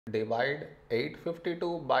Divide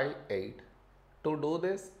 852 by 8. To do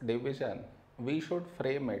this division, we should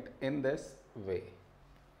frame it in this way.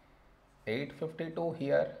 852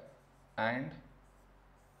 here and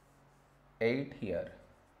 8 here.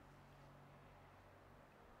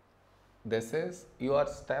 This is your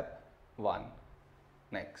step 1.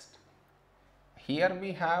 Next, here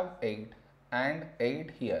we have 8 and 8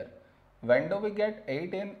 here. When do we get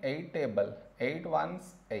 8 in 8 table? 8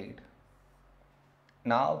 ones 8.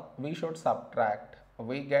 Now we should subtract.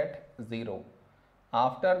 We get 0.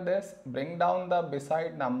 After this, bring down the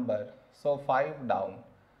beside number. So 5 down.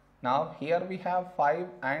 Now here we have 5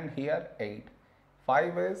 and here 8.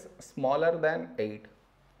 5 is smaller than 8.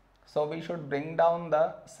 So we should bring down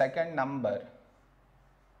the second number.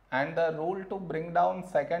 And the rule to bring down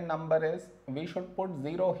second number is we should put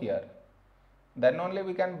 0 here. Then only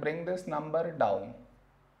we can bring this number down.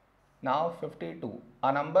 Now 52.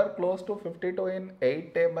 A number close to 52 in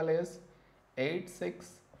 8 table is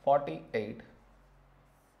 8648.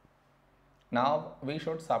 Now we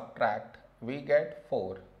should subtract. We get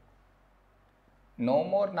 4. No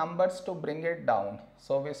more numbers to bring it down.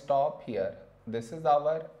 So we stop here. This is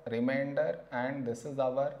our remainder and this is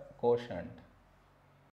our quotient.